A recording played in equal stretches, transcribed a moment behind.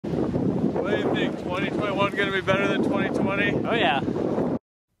You think 2021 gonna be better than 2020? Oh yeah.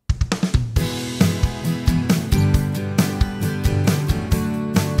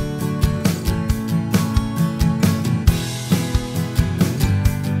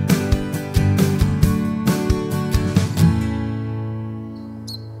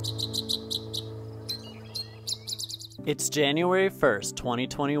 It's January 1st,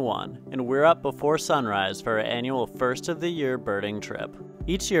 2021, and we're up before sunrise for our annual first of the year birding trip.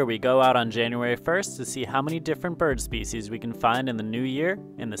 Each year we go out on January 1st to see how many different bird species we can find in the new year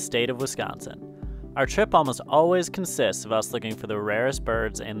in the state of Wisconsin. Our trip almost always consists of us looking for the rarest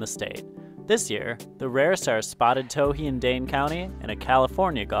birds in the state. This year, the rarest are Spotted Towhee in Dane County and a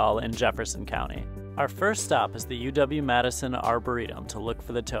California Gull in Jefferson County. Our first stop is the UW-Madison Arboretum to look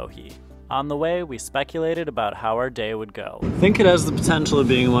for the towhee. On the way, we speculated about how our day would go. I think it has the potential of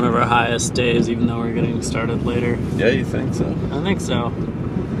being one of our highest days, even though we're getting started later. Yeah, you think so? I think so.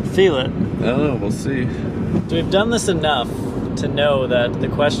 Feel it. I don't know, we'll see. We've done this enough to know that the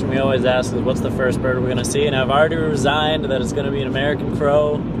question we always ask is, what's the first bird we're going to see? And I've already resigned that it's going to be an American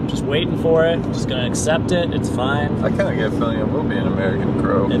crow. I'm just waiting for it. I'm just going to accept it. It's fine. I kind of get a feeling it will be an American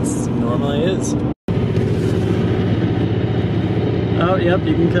crow. It normally is. Oh, yep,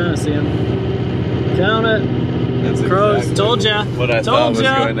 you can kind of see him. Count it. That's crows. Exactly told ya. What I thought was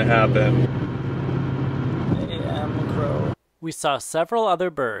going to happen. AM crow. We saw several other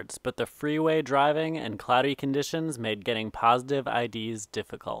birds, but the freeway driving and cloudy conditions made getting positive IDs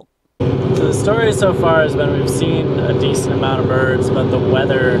difficult. So the story so far has been we've seen a decent amount of birds, but the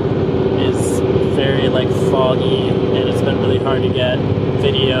weather is very foggy, and it's been really hard to get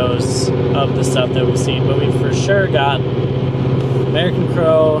videos of the stuff that we've seen. But we've for sure got American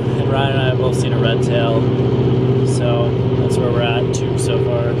crow, and Ryan and I have both seen a red tail, so that's where we're at too so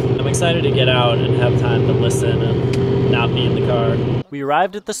far. I'm excited to get out and have time to listen and not be in the car. We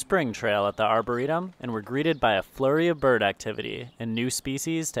arrived at the spring trail at the Arboretum and were greeted by a flurry of bird activity and new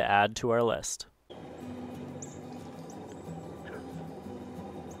species to add to our list.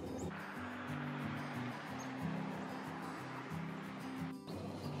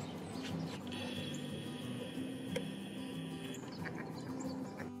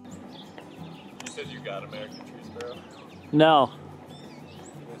 You said you got American tree sparrow? No.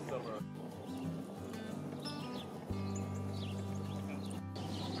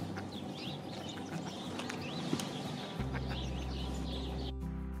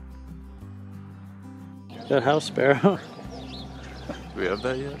 That house sparrow. Do we have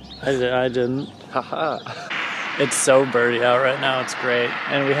that yet? I didn't. Haha. It's so birdie out right now, it's great.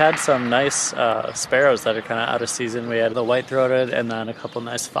 And we had some nice sparrows that are kind of out of season. We had the white-throated and then a couple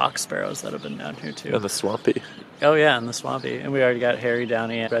nice fox sparrows that have been down here too. And the swampy. Oh yeah, and the swampy. And we already got hairy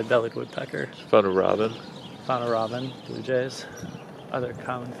downy and red-bellied woodpecker. Found a robin. Found a robin, blue jays, other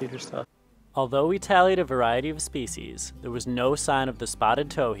common feeder stuff. Although we tallied a variety of species, there was no sign of the spotted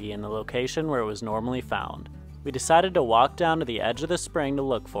towhee in the location where it was normally found. We decided to walk down to the edge of the spring to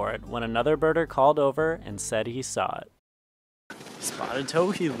look for it when another birder called over and said he saw it. Spotted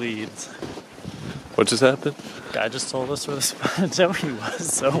towhee leads. What just happened? Guy just told us where the spotted towhee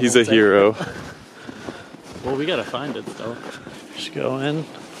was, so he's a hero. Well, we gotta find it though. Just go in,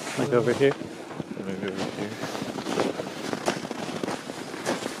 like over here. Maybe over here.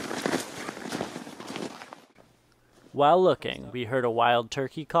 While looking, we heard a wild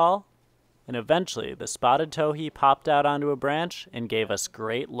turkey call, and eventually the spotted towhee popped out onto a branch and gave us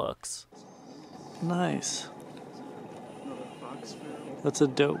great looks. Nice. That's a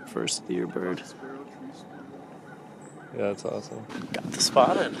dope first of the year bird. Yeah, that's awesome. Got the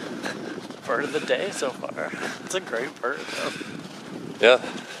spotted. Bird of the day so far. It's a great bird though. Yeah.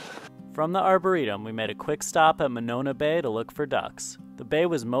 From the Arboretum, we made a quick stop at Monona Bay to look for ducks. The bay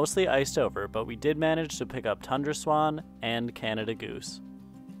was mostly iced over, but we did manage to pick up tundra swan and Canada goose.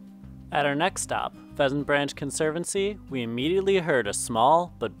 At our next stop, Pheasant Branch Conservancy, we immediately heard a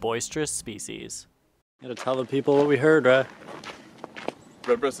small but boisterous species. Gotta tell the people what we heard, right?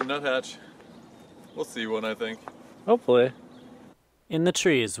 Red-breasted nuthatch. We'll see one, I think. Hopefully. In the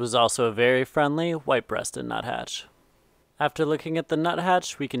trees was also a very friendly white-breasted nuthatch. After looking at the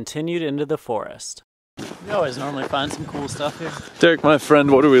nuthatch, we continued into the forest. We always normally find some cool stuff here. Derek, my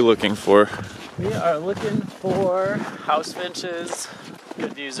friend, what are we looking for? We are looking for house finches,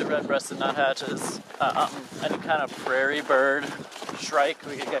 good views at red-breasted nuthatches, any kind of prairie bird, shrike.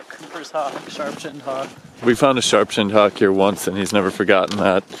 We could get Cooper's hawk, sharp-chinned hawk. We found a sharp-chinned hawk here once, and he's never forgotten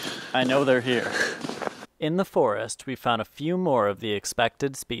that. I know they're here. In the forest, we found a few more of the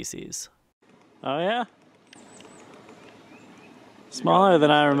expected species. Oh yeah? Smaller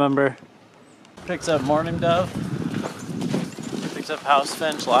than I remember. Picks up mourning dove. Picked up house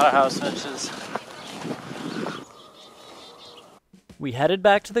finch, a lot of house finches. We headed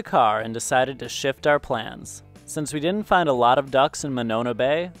back to the car and decided to shift our plans. Since we didn't find a lot of ducks in Monona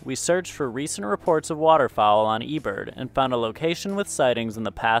Bay, we searched for recent reports of waterfowl on eBird and found a location with sightings in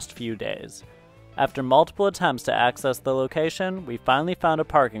the past few days. After multiple attempts to access the location, we finally found a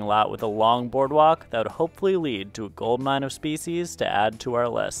parking lot with a long boardwalk that would hopefully lead to a goldmine of species to add to our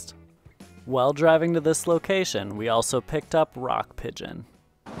list. While driving to this location, we also picked up rock pigeon.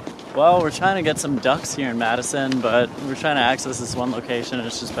 Well, we're trying to get some ducks here in Madison, but we're trying to access this one location and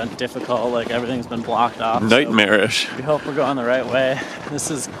it's just been difficult, like everything's been blocked off. Nightmarish. So we hope we're going the right way.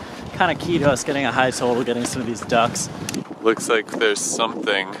 This is kind of key to us getting a high total, getting some of these ducks. Looks like there's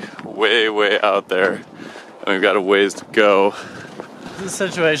something way out there, and we've got a ways to go. These are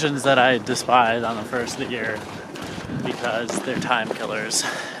situations that I despise on the first of the year because they're time killers.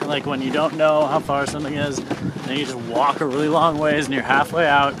 Like when you don't know how far something is, and you just walk a really long ways and you're halfway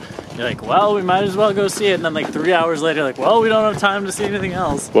out, you're like, well, we might as well go see it, and then like 3 hours later, like, well, we don't have time to see anything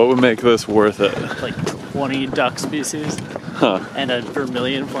else. What would make this worth it? Like 20 duck species. Huh. And a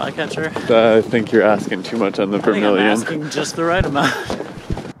vermilion flycatcher. I think you're asking too much on the vermilion. I think I'm asking just the right amount.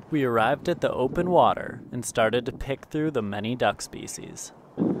 We arrived at the open water and started to pick through the many duck species.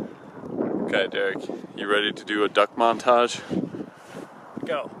 Okay, Derek, you ready to do a duck montage?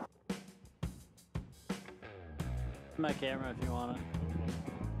 Go. My camera if you want it.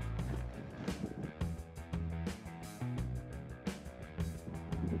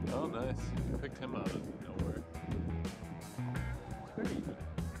 Oh, nice. You picked him out of nowhere. Pretty.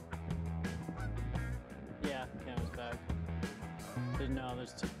 Yeah, camera's back. No,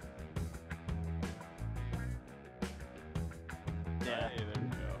 there's two. Yeah. Hey, there we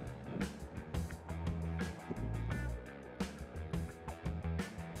go.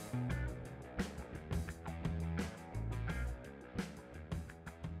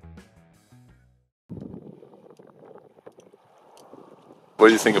 What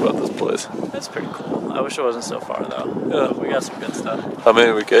do you think about this place? That's pretty cool. I wish it wasn't so far though. Yeah. We got some good stuff. How many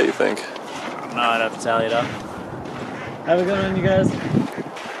did we get, you think? No, I'd have to tally it up. Have a good one, you guys.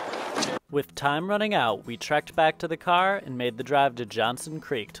 With time running out, we trekked back to the car and made the drive to Johnson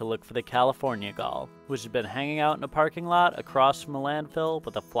Creek to look for the California Gull, which had been hanging out in a parking lot across from a landfill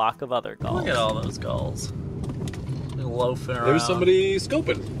with a flock of other gulls. Look at all those gulls. They're loafing around. There's somebody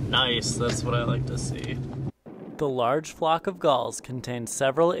scoping. Nice, that's what I like to see. The large flock of gulls contained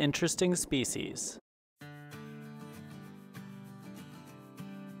several interesting species.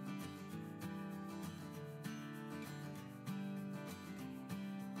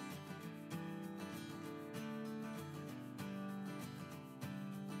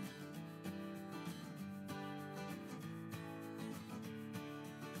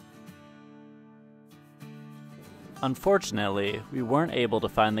 Unfortunately, we weren't able to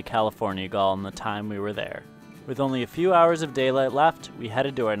find the California Gull in the time we were there. With only a few hours of daylight left, we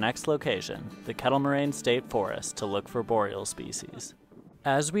headed to our next location, the Kettle Moraine State Forest, to look for boreal species.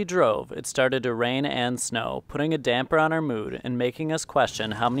 As we drove, it started to rain and snow, putting a damper on our mood and making us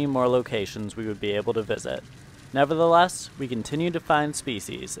question how many more locations we would be able to visit. Nevertheless, we continued to find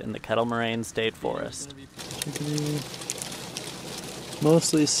species in the Kettle Moraine State Forest.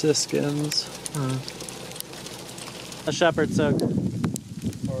 Mostly siskins. A shepherd soak.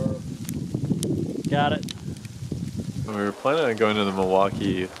 Got it. We were planning on going to the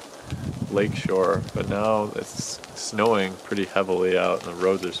Milwaukee lakeshore, but now it's snowing pretty heavily out and the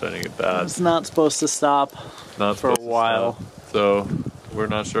roads are starting to get bad. It's not supposed to stop for a while. So we're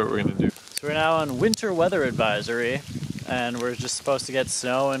not sure what we're going to do. So we're now on winter weather advisory, and we're just supposed to get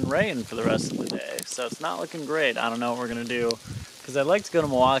snow and rain for the rest of the day. So it's not looking great. I don't know what we're going to do, because I'd like to go to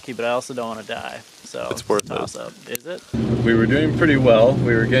Milwaukee, but I also don't want to die. So it's worth a toss-up. Is it? We were doing pretty well.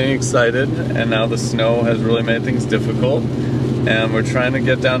 We were getting excited, and now the snow has really made things difficult. And we're trying to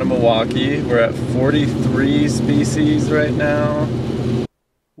get down to Milwaukee. We're at 43 species right now.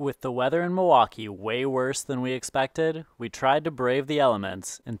 With the weather in Milwaukee way worse than we expected, we tried to brave the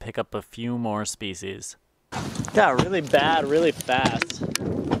elements and pick up a few more species. Got really bad really fast.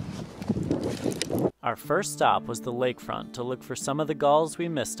 Our first stop was the lakefront to look for some of the gulls we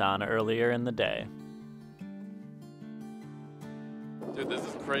missed on earlier in the day. Dude, this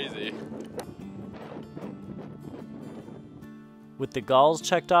is crazy. With the gulls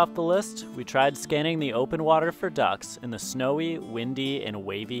checked off the list, we tried scanning the open water for ducks in the snowy, windy, and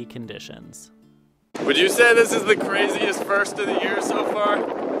wavy conditions. Would you say this is the craziest first of the year so far?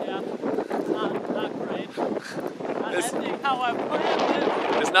 Yeah, not great. Not ending how I planned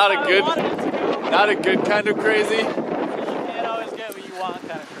it. It's not a good kind of crazy. You can't always get what you want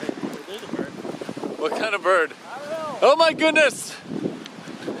kind of crazy. There's a bird. What kind of bird? I don't know. Oh my goodness!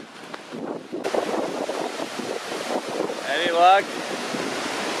 Any luck?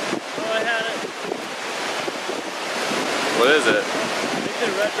 Oh, I had it. What is it? I think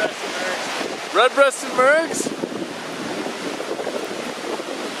they're red-breasted mergs. Red-breasted mergs?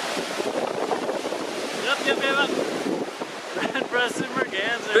 Yep. Red-breasted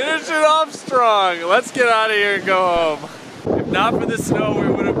merganser. Finish it off strong. Let's get out of here and go home. If not for the snow, we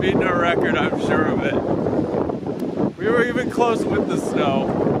would have beaten our record, I'm sure of it. We were even close with the snow.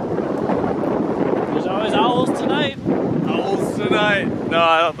 There's always owls tonight. Owls tonight? No,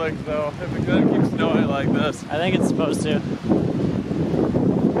 I don't think so. If it's gonna keep snowing like this. I think it's supposed to.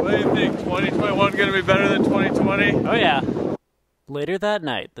 What do you think? 2021 gonna be better than 2020? Oh yeah. Later that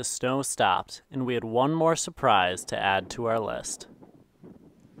night, the snow stopped, and we had one more surprise to add to our list.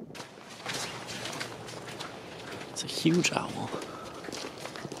 It's a huge owl.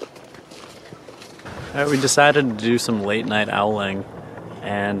 Alright, we decided to do some late night owling,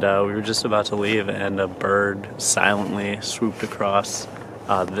 and we were just about to leave, and a bird silently swooped across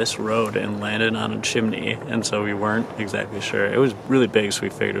this road and landed on a chimney, and so we weren't exactly sure. It was really big, so we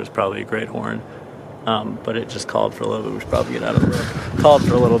figured it was probably a great horn. But it just called for a little bit. We should probably get out of the road. Called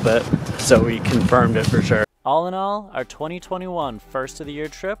for a little bit, so we confirmed it for sure. All in all, our 2021 first of the year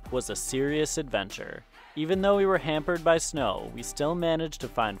trip was a serious adventure. Even though we were hampered by snow, we still managed to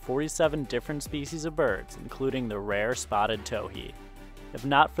find 47 different species of birds, including the rare spotted towhee. If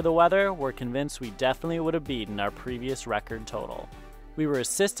not for the weather, we're convinced we definitely would have beaten our previous record total. We were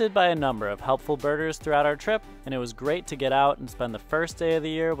assisted by a number of helpful birders throughout our trip, and it was great to get out and spend the first day of the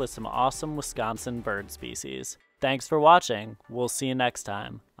year with some awesome Wisconsin bird species. Thanks for watching. We'll see you next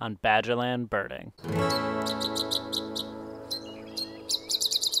time on Badgerland Birding.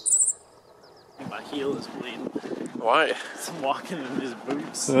 My heel is bleeding. Why? I'm walking in these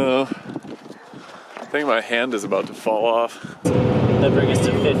boots. I think my hand is about to fall off. That brings us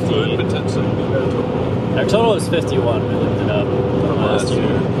to 50. Potentially. Our total is 51. We looked it up last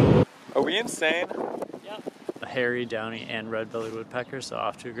year. Are we insane? Yep. A hairy, downy, and red-bellied woodpecker, so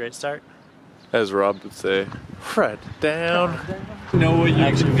off to a great start. As Rob would say, right down. You know what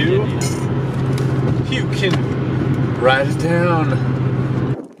you can do? You can write it down.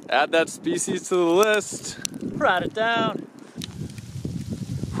 Add that species to the list. Write it down.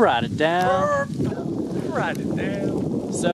 Write it down. Write it down.